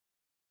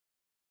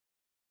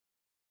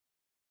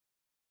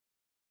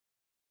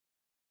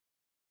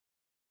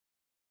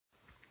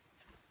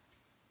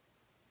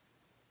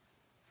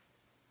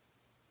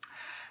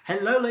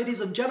Hello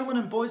ladies and gentlemen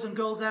and boys and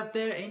girls out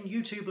there in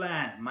YouTube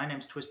land. My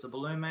name's Twister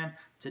Balloon Man.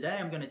 Today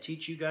I'm going to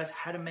teach you guys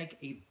how to make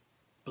a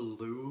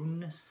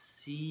balloon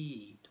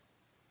seed.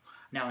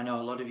 Now I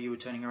know a lot of you are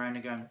turning around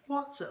and going,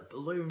 what's a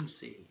balloon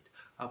seed?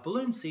 A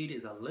balloon seed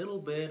is a little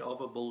bit of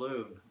a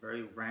balloon,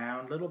 very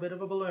round little bit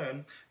of a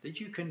balloon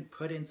that you can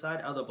put inside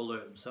other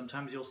balloons.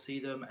 Sometimes you'll see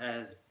them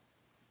as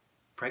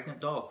pregnant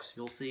dogs.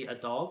 You'll see a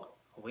dog,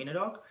 a wiener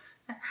dog,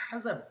 that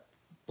has a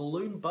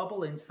balloon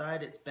bubble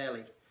inside its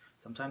belly.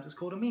 Sometimes it's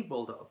called a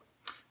meatball dog.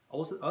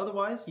 Also,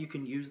 otherwise, you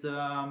can use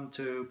them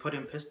to put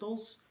in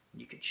pistols.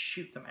 And you can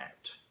shoot them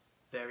out.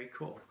 Very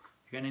cool.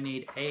 You're going to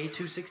need a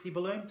 260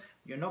 balloon.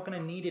 You're not going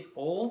to need it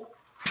all,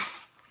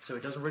 so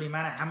it doesn't really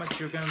matter how much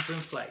you're going to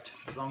inflate,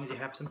 as long as you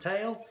have some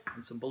tail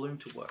and some balloon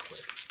to work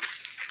with.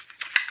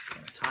 I'm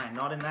going to tie a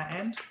knot in that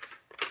end.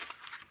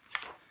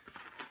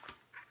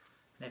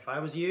 And if I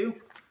was you,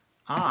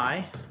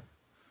 I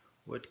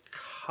would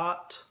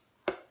cut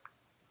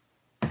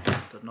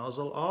the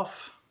nozzle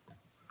off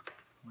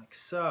like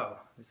so.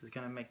 This is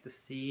going to make the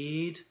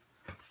seed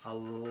a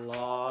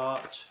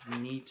lot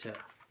neater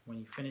when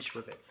you finish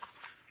with it.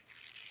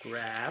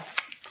 Grab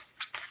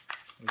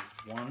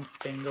a 1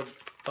 finger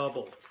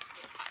bubble,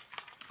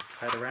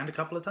 tie it around a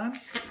couple of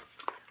times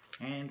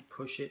and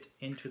push it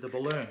into the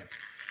balloon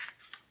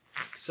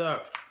like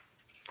so.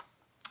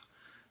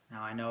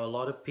 Now I know a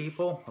lot of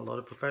people, a lot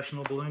of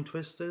professional balloon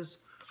twisters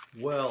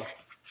will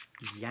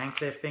yank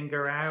their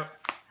finger out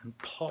and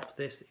pop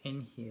this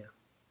in here.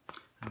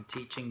 I'm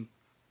teaching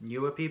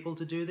newer people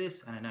to do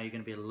this, and I know you're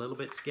going to be a little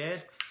bit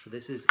scared, so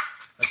this is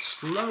a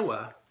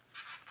slower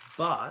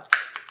but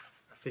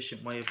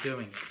efficient way of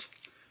doing it.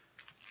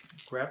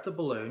 Grab the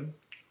balloon,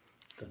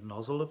 the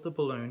nozzle of the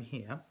balloon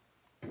here,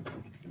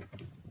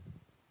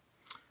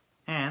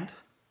 and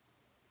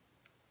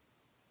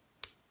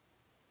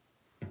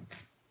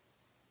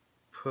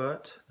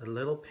put a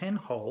little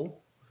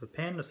pinhole with a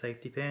pin, a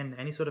safety pin,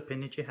 any sort of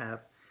pin that you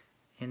have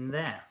in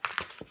there.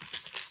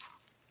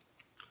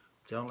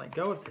 Don't let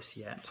go of this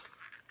yet.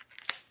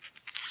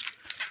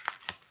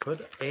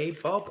 Put a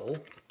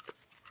bubble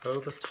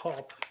over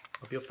top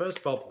of your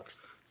first bubble.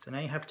 So now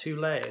you have 2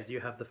 layers. You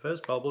have the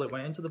first bubble, it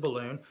went into the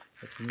balloon.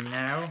 It's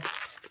now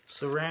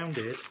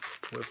surrounded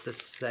with the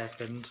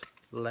second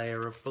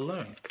layer of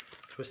balloon.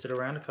 Twist it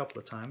around a couple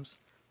of times.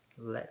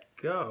 Let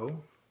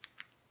go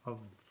of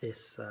this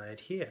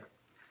side here.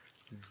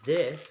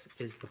 This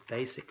is the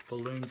basic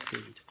balloon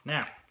seed.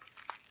 Now,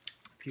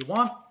 if you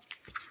want,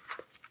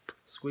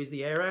 squeeze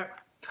the air out,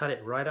 cut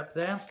it right up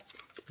there,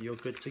 you're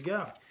good to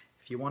go.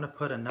 If you want to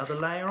put another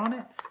layer on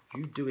it,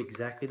 you do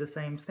exactly the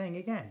same thing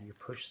again. You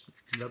push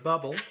the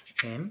bubble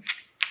in,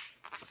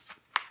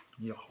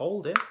 you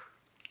hold it,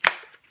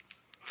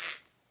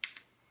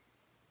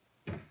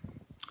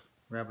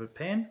 grab a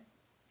pin,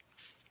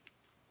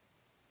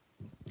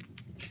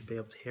 you should be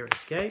able to hear it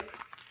escape.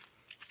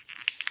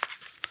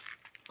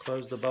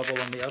 Close the bubble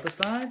on the other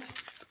side,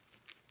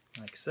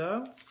 like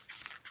so.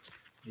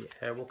 The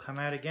air will come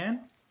out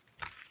again.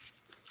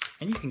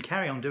 And you can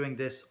carry on doing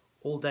this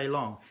all day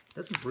long. It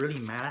doesn't really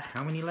matter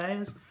how many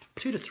layers.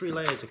 2 to 3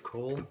 layers are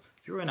cool.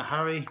 If you're in a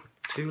hurry,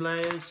 2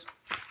 layers.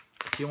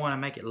 If you want to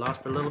make it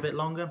last a little bit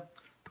longer,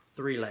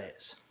 3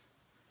 layers.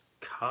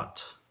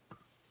 Cut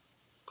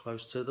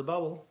close to the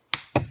bubble.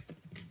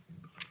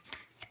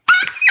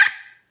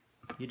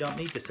 You don't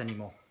need this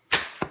anymore.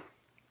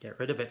 Get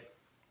rid of it.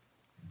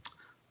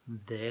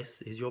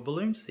 This is your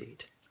balloon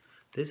seed.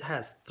 This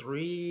has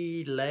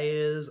 3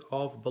 layers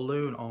of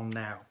balloon on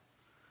now.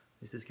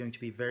 This is going to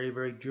be very,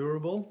 very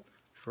durable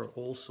for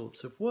all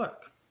sorts of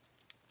work.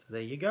 So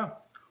there you go.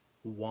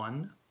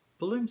 1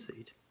 balloon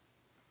seed.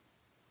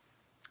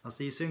 I'll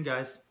see you soon,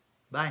 guys.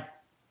 Bye.